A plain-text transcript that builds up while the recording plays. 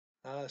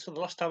So the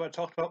last time I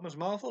talked about Ms.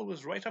 Marvel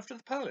was right after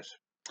the pilot,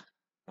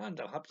 and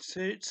I'm happy to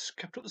say it's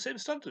kept up the same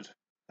standard.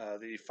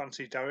 The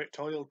fancy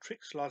directorial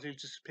tricks largely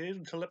disappeared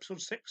until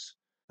episode 6,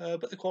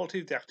 but the quality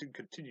of the acting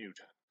continued.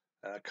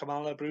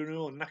 Kamala,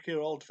 Bruno, and Naki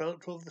are all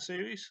developed over the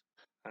series,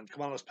 and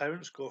Kamala's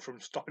parents go from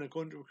stopping her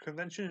going to a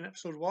convention in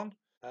episode 1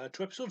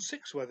 to episode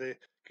 6, where they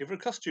give her a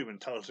costume and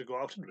tell her to go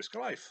out and risk her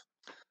life.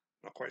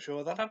 Not quite sure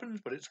how that happened,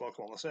 but it's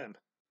welcome all the same.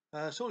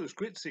 So it was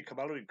great to see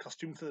Kamala in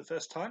costume for the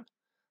first time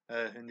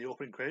in the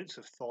opening credits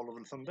of Thor: Love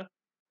and Thunder.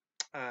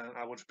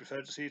 I would have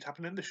preferred to see it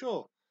happen in the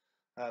show,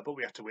 but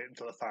we had to wait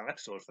until the final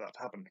episode for that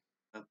to happen.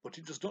 But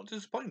it does not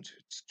disappoint.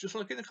 It's just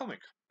like in the comic,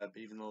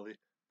 even though the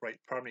bright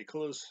primary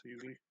colours are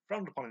usually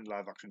frowned upon in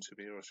live-action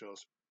superhero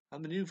shows.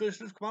 And the new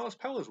version of Kamala's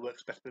powers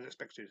works better than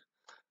expected,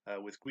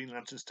 with Green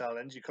Lantern-style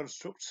energy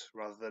constructs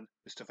rather than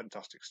Mr.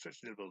 Fantastic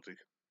stretching ability.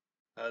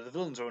 The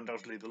villains are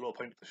undoubtedly the low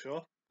point of the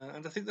show,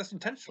 and I think that's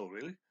intentional,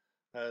 really.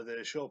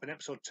 They show up in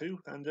episode 2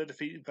 and are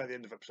defeated by the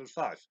end of episode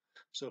 5,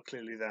 so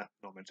clearly they're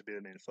not meant to be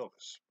the main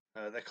focus.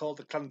 They're called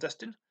The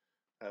Clandestine,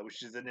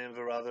 which is the name of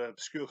a rather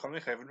obscure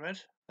comic I haven't read,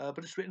 but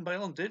it's written by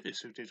Alan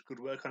Davis, who did good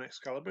work on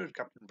Excalibur and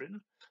Captain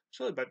Britain,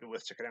 so it might be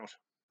worth checking out.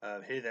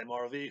 Here they're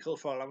more a vehicle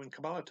for allowing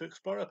Kamala to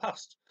explore her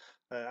past,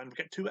 and we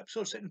get 2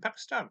 episodes set in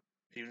Pakistan.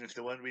 Even if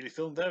they weren't really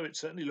filmed there, it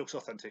certainly looks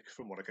authentic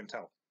from what I can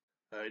tell.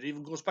 It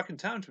even goes back in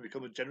time to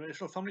become a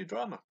generational family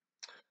drama,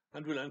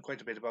 and we learn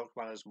quite a bit about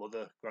Kamala's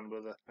mother,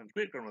 grandmother, and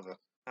great-grandmother.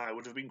 I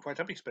would have been quite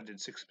happy spending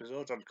 6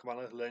 episodes on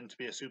Kamala learning to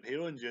be a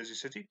superhero in Jersey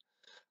City,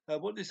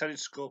 but this added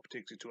scope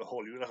takes it to a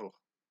whole new level.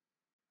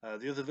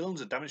 The other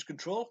villains are Damage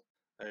Control,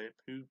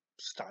 who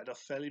started off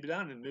fairly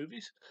benign in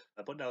movies,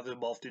 but now they're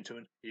morphed into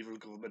an evil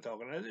government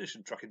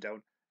organisation tracking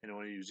down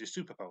anyone who uses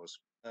superpowers.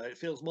 It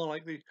feels more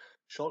like the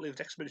short-lived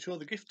X-Men show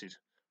The Gifted,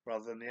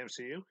 rather than the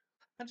MCU,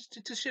 and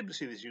it's a shame to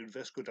see this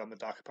universe go down the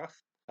darker path,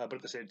 but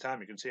at the same time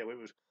you can see how it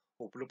would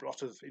open up a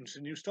lot of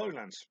interesting new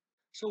storylines.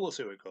 So we'll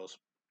see where it goes.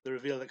 The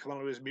reveal that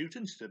Kamala is a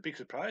mutant is a big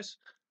surprise,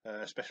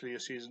 especially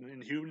as she is an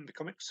Inhuman in the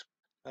comics,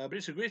 but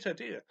it's a great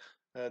idea.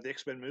 The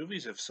X-Men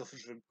movies have suffered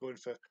from going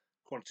for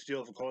quantity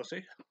over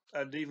quality,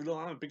 and even though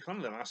I'm a big fan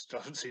of them, I still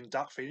haven't seen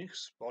Dark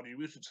Phoenix or New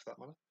Mutants for that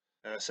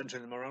matter.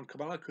 Centering them around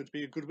Kamala could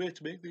be a good way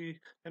to make the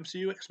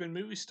MCU X-Men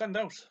movies stand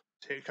out.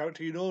 Take a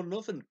character you know and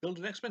love and build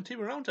an X-Men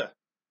team around her.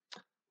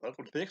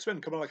 Welcome to the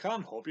X-Men, Kamala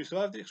Khan. Hope you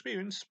survive the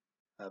experience.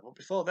 But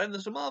before then,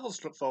 there's the Marvels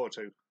to look forward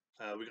to.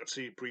 We got to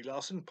see Brie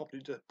Larson pop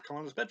into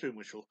Kamala's bedroom,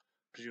 which will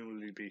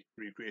presumably be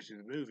recreated in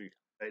the movie.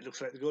 It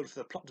looks like they're going for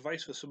the plot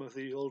device for some of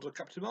the older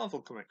Captain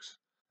Marvel comics,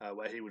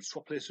 where he would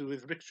swap places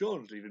with Rick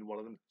Jones, leaving one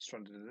of them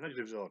stranded in the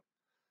negative zone.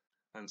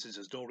 And since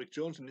there's no Rick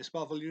Jones in this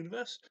Marvel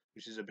universe,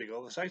 which is a big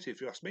oversight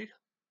if you ask me,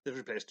 they've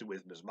replaced him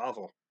with Ms.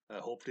 Marvel.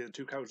 Hopefully the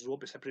 2 characters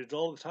won't be separated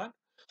all the time.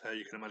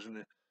 You can imagine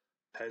the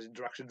pair's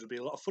interactions would be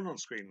a lot of fun on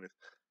screen, with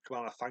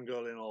Kamala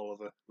fangirling all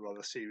over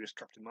rather serious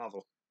Captain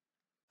Marvel.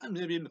 And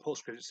maybe in the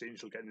post-credit scene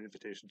she'll get an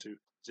invitation to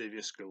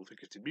Xavier's school for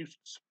gifted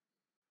mutants.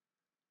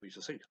 We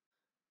shall see.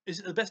 Is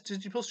it the best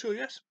Disney Plus show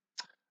yet?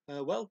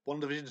 Well,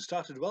 WandaVision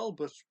started well,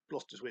 but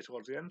lost its way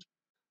towards the end.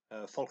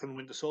 Falcon and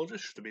Winter Soldier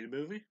should have been a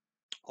movie.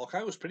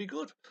 Hawkeye was pretty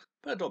good,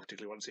 but I don't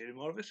particularly want to see any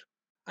more of it.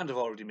 And I've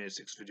already made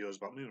 6 videos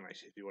about Moon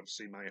Knight, if you want to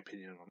see my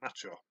opinion on that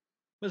show.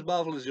 Ms.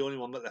 Marvel is the only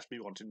one that left me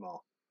wanting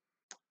more.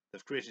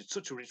 They've created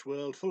such a rich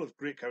world full of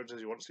great characters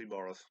you want to see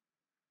more of.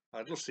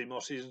 I'd love to see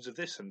more seasons of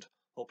this, and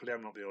hopefully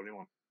I'm not the only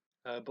one.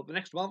 But the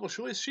next Marvel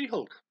show is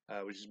She-Hulk,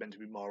 which is meant to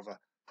be more of a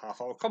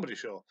half-hour comedy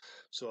show,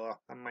 so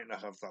I might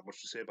not have that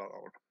much to say about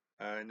that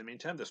one. In the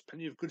meantime, there's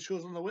plenty of good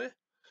shows on the way.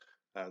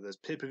 There's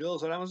Paper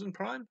Girls on Amazon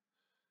Prime,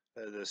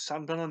 there's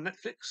Sandman on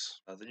Netflix,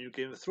 the new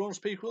Game of Thrones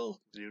prequel,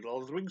 the new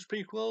Lord of the Rings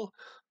prequel,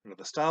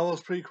 another Star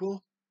Wars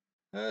prequel.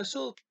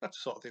 So that's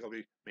the sort of thing I'll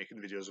be making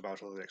videos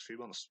about over the next few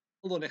months.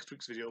 Although next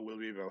week's video will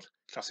be about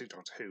classic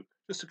Doctor Who,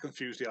 just to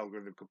confuse the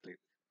algorithm completely.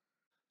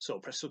 So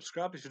press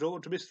subscribe if you don't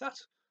want to miss that,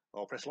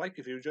 or press like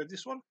if you enjoyed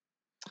this one,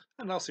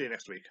 and I'll see you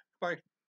next week. Bye.